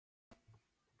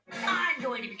I'm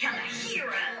going to become a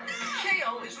hero.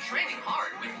 KO is training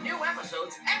hard with new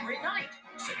episodes every night.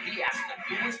 So he asks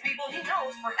the coolest people he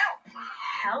knows for help.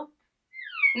 Help?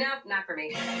 Nope, not for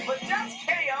me. But does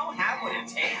KO have what it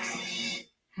takes?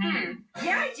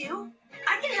 Yeah, I do.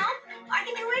 I can help. I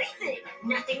can do anything.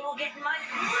 Nothing will get in my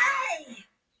way.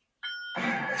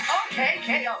 Okay,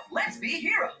 KO, let's be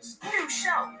heroes. New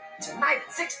show. Tonight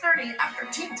at 6:30 after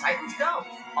Teen Titans Go.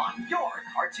 On your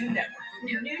Cartoon Network.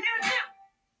 New.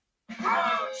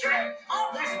 Road trip!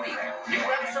 All this week, new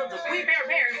episodes of We Bear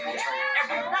Bears will turn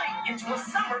every night into a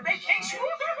summer vacation.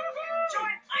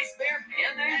 Join Ice Bear,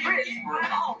 Panda, and Grizz for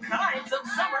all kinds of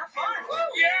summer fun.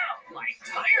 Yeah, like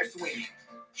tire swinging,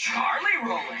 Charlie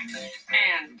rolling,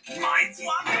 and mind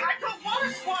swapping. I don't want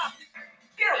to swap.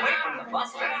 Get away from the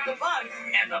bustle, the bugs,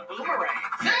 and the boomerang.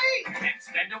 Hey! And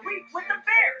spend a week with the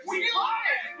bears. We love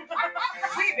it!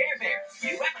 We Bear Bears.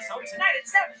 New episode tonight at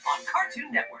 7 on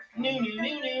Cartoon Network.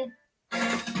 New.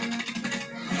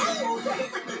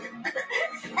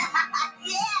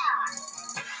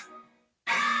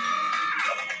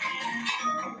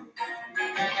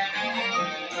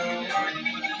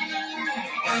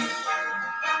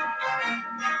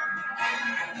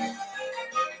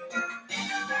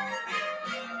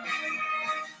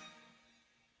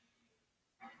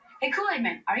 Hey, Kool-Aid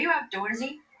Man, are you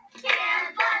outdoorsy?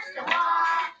 Can't bust the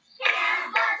wall.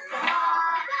 Can't bust the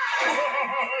wall.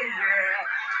 Oh,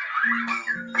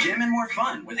 yeah. Jam and more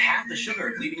fun with half the sugar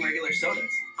of leading regular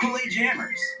sodas. Kool-Aid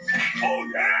Jammers. Oh,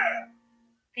 yeah.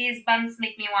 These bumps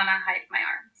make me want to hide my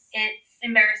arms. It's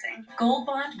embarrassing. Gold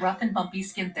Bond Rough and Bumpy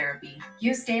Skin Therapy.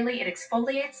 Used daily, it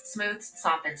exfoliates, smooths,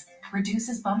 softens,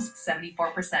 reduces bumps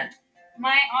 74%.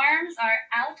 My arms are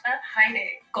out of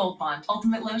hiding. Gold Bond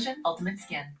Ultimate Lotion, Ultimate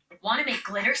Skin. Want to make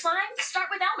glitter slime? Start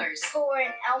with Elmer's. Pour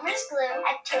in Elmer's glue,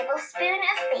 a tablespoon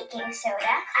of baking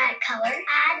soda, add color,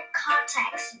 add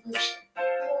contact solution.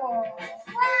 Whoa.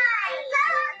 Why?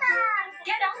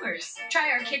 Get Elmer's. Try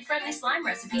our kid-friendly slime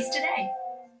recipes today.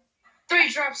 3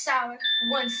 drops sour,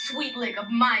 1 sweet lick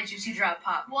of my Juicy Drop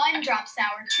Pop. 1 drop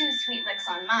sour, 2 sweet licks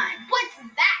on mine. What's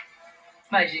that?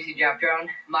 My Juicy Drop Drone.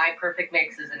 My perfect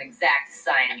mix is an exact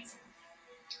science.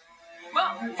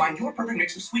 Well, find your perfect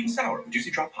mix of sweet and sour with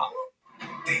Juicy Drop Pop.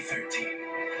 Day 13.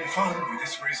 If following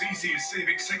this were as easy as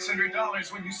saving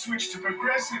 $600 when you switch to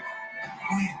Progressive.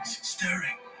 Winds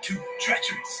stirring, too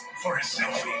treacherous for a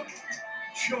selfie.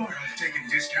 Sure, I've taken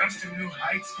discounts to new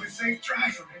heights with safe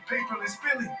driver and paperless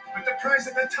billing, but the price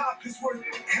at the top is worth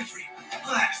every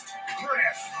last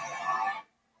breath.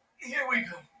 Here we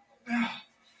go.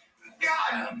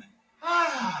 Got him.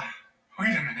 Wait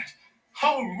a minute.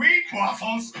 Whole wheat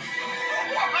waffles?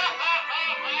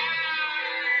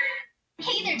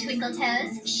 Hey there, Twinkle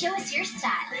Toes. Show us your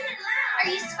style. Are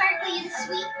you sparkly and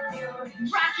sweet?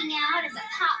 Rocking out as a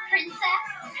pop princess?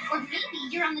 Or maybe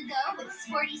you're on the go with a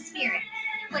sporty spirit.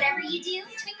 Whatever you do,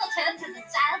 Twinkle Toes has a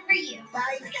style for you.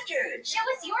 Buy pictures. Show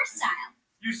us your style.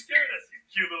 You scared us, you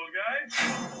cute little guy.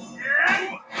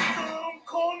 Yeah? Don't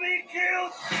call me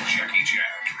cute. Jackie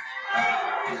Jack.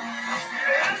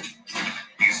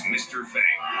 He's Mr.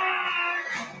 Fang.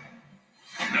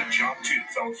 The Chop Tooth,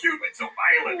 so cute, so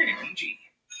violent, and PG.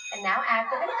 And now add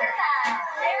the vinegar.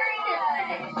 Very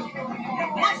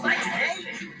good. Looks like today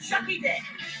is Chucky Day.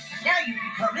 Now you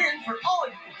can come in for all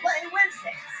you can play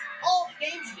Wednesdays. All the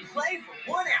games you can play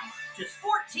for 1 hour. Just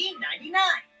 $14.99.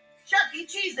 Chuck E.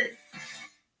 Cheese's.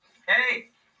 Hey,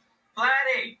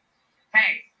 Flatty.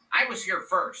 Hey, I was here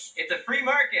first. It's a free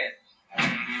market.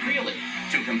 Really?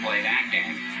 2 can play that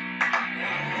game.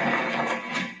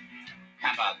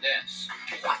 How about this?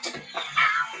 What?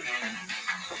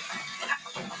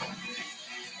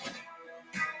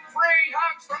 Free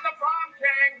hugs from the prom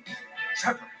king.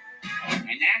 Trevor.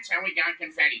 And that's how we got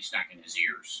confetti stuck in his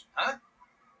ears. Huh?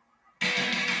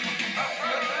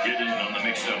 Get in on the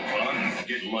mixed up fun.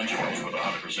 Get Lunchables with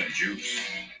 100% juice.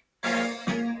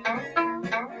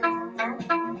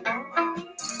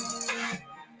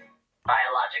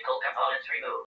 Biological components removed.